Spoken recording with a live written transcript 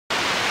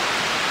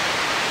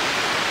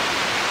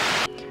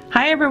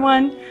Hi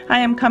everyone, I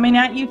am coming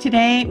at you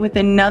today with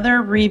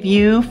another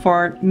review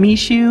for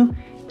Missu.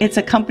 It's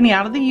a company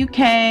out of the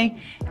UK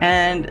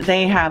and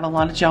they have a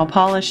lot of gel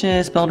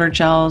polishes, builder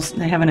gels.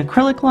 They have an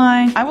acrylic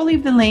line. I will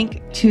leave the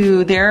link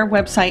to their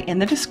website in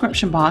the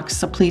description box,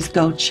 so please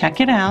go check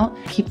it out.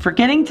 I keep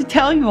forgetting to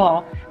tell you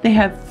all, they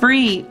have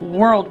free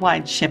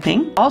worldwide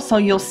shipping. Also,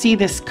 you'll see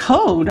this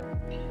code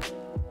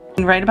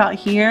right about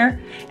here,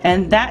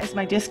 and that is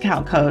my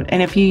discount code,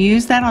 and if you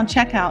use that on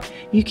checkout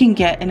you can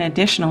get an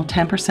additional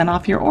 10%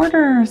 off your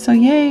order. So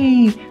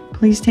yay,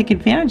 please take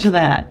advantage of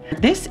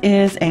that. This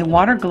is a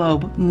water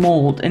globe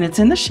mold and it's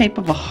in the shape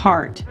of a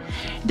heart.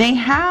 They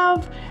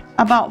have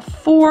about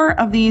 4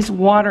 of these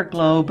water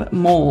globe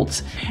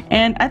molds,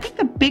 and I think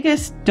the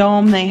biggest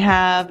dome they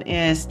have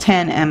is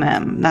 10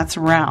 mm. That's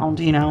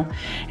round, you know,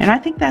 and I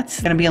think that's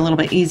going to be a little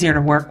bit easier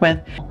to work with.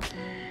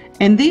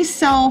 And these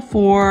sell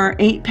for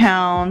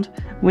 £8,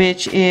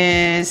 which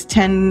is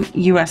 $10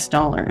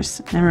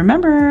 US. And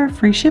remember,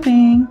 free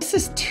shipping. This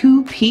is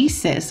 2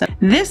 pieces.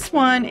 This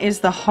one is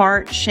the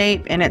heart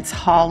shape and it's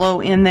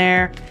hollow in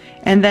there.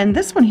 And then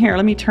this one here,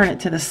 let me turn it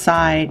to the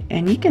side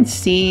and you can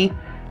see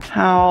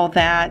how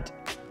that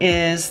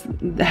is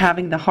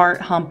having the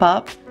heart hump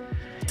up.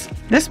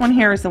 This one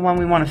here is the one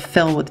we want to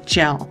fill with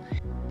gel.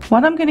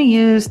 What I'm going to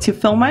use to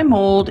fill my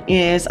mold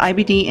is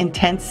IBD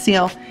Intense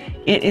Seal.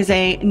 It is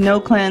a no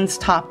cleanse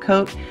top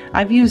coat.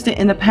 I've used it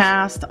in the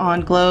past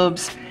on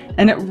globes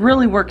and it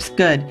really works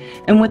good.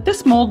 And with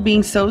this mold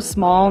being so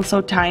small and so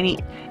tiny,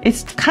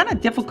 it's kind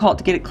of difficult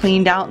to get it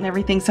cleaned out and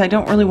everything, so I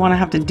don't really want to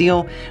have to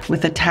deal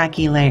with a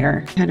tacky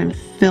layer. Go ahead and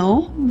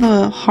fill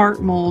the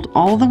heart mold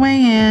all the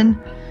way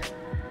in,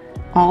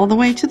 all the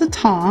way to the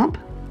top.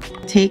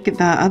 Take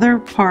the other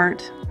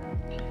part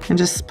and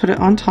just put it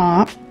on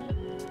top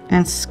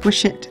and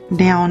squish it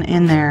down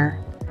in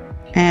there.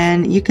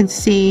 And you can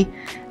see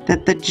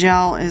that the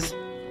gel is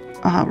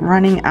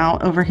running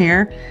out over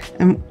here.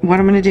 And what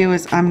I'm going to do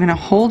is I'm going to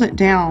hold it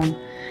down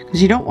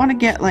because you don't want to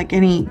get like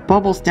any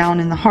bubbles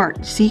down in the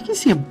heart. See, you can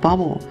see a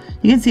bubble.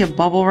 You can see a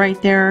bubble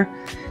right there.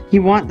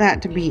 You want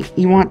that to be,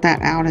 you want that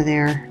out of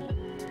there.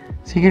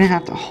 So you're going to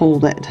have to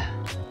hold it.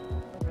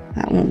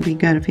 That won't be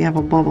good if you have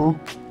a bubble.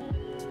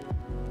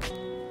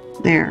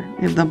 There,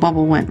 if the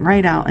bubble went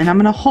right out. And I'm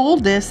going to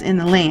hold this in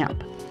the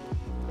lamp.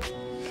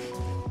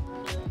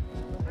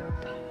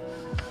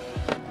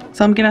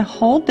 So I'm going to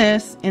hold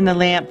this in the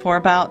lamp for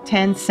about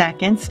 10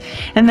 seconds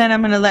and then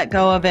I'm going to let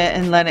go of it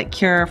and let it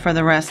cure for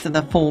the rest of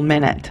the full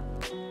minute.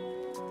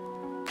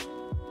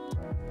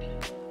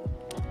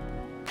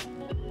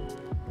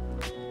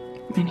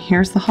 And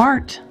here's the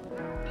heart.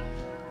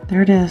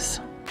 There it is.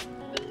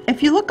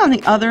 If you look on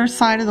the other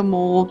side of the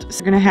mold,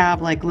 it's going to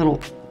have like little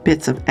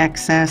bits of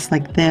excess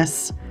like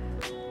this.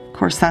 Of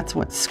course, that's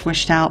what's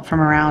squished out from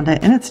around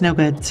it and it's no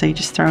good, so you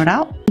just throw it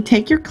out. You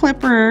take your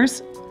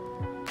clippers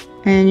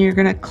and you're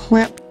gonna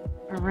clip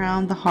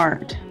around the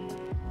heart.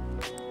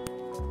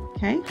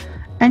 Okay,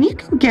 and you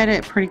can get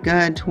it pretty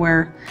good to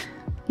where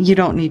you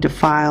don't need to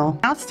file.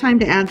 Now it's time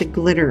to add the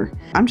glitter.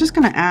 I'm just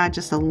gonna add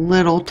just a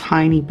little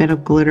tiny bit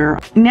of glitter.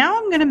 Now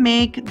I'm gonna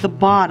make the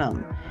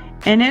bottom,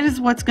 and it is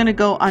what's gonna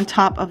go on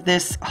top of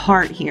this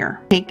heart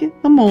here. Take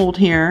the mold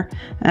here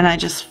and I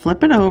just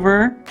flip it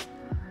over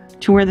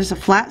to where there's a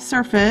flat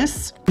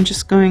surface. I'm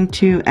just going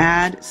to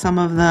add some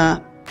of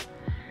the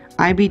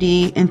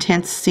IBD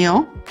Intense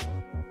Seal.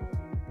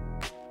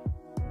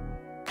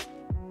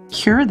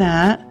 Cure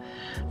that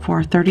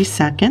for 30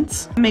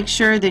 seconds. Make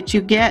sure that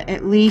you get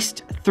at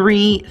least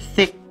 3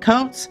 thick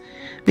coats,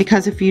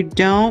 because if you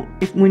don't,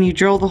 when you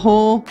drill the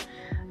hole,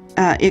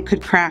 it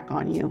could crack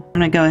on you. I'm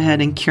gonna go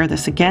ahead and cure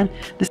this again.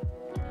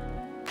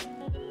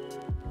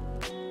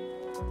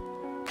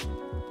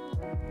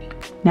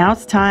 Now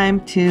it's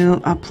time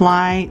to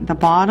apply the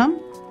bottom,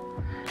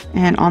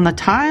 and on the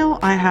tile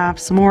I have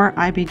some more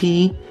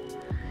IBD,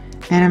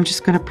 and I'm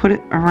just going to put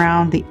it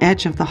around the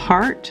edge of the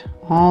heart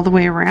all the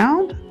way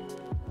around.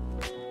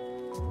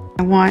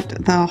 I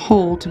want the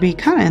hole to be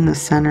kind of in the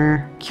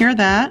center. Cure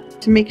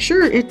that. To make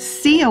sure it's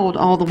sealed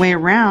all the way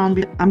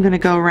around, I'm going to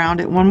go around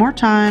it one more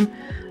time,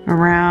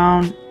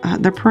 around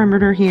the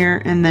perimeter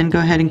here, and then go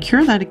ahead and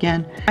cure that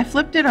again. I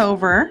flipped it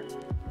over,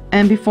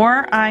 and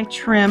before I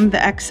trim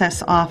the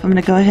excess off, I'm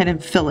going to go ahead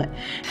and fill it.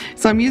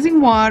 So I'm using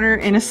water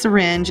in a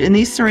syringe, and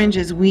these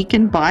syringes, we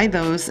can buy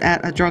those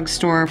at a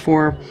drugstore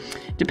for,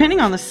 depending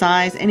on the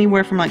size,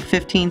 anywhere from like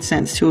 15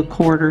 cents to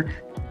 $1.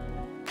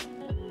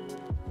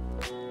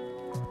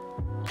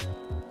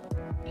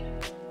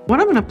 What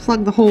I'm going to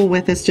plug the hole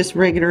with is just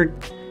regular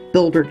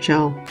builder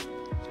gel.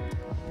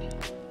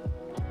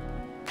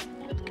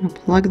 I'm going to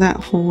plug that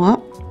hole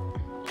up.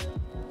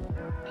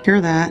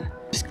 Cure that.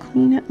 Just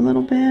clean it a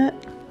little bit.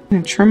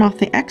 And trim off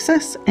the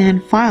excess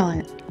and file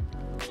it.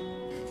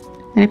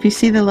 And if you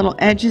see the little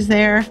edges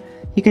there,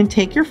 you can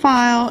take your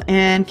file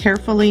and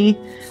carefully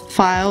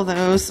file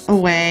those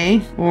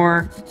away,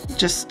 or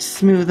just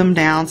smooth them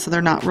down so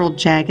they're not real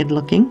jagged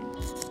looking.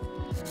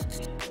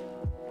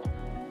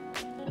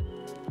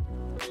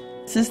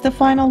 This is the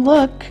final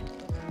look,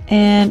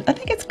 And I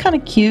think it's kind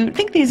of cute. I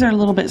think these are a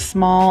little bit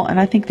small, and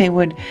I think they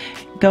would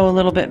go a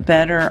little bit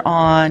better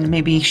on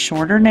maybe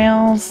shorter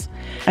nails.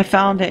 I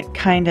found it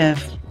kind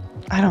of,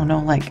 I don't know,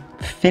 like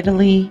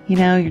fiddly, you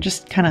know, you're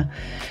just kind of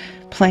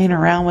playing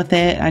around with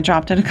it. I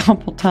dropped it a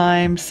couple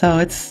times, so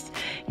it's,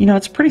 you know,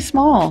 it's pretty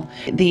small.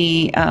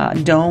 The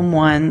dome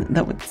one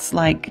that's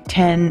like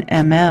 10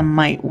 mm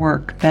might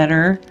work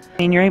better.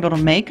 I mean, you're able to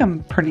make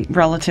them pretty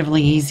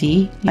relatively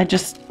easy. I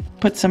just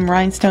put some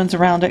rhinestones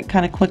around it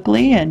kind of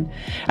quickly, and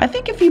I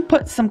think if you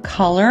put some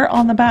color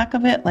on the back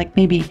of it, like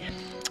maybe,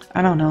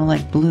 I don't know,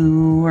 like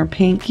blue or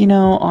pink, you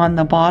know, on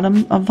the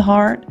bottom of the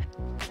heart.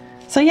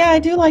 So yeah, I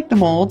do like the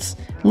molds.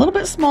 A little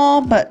bit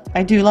small, but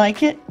I do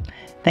like it.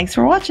 Thanks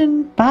for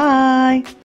watching. Bye.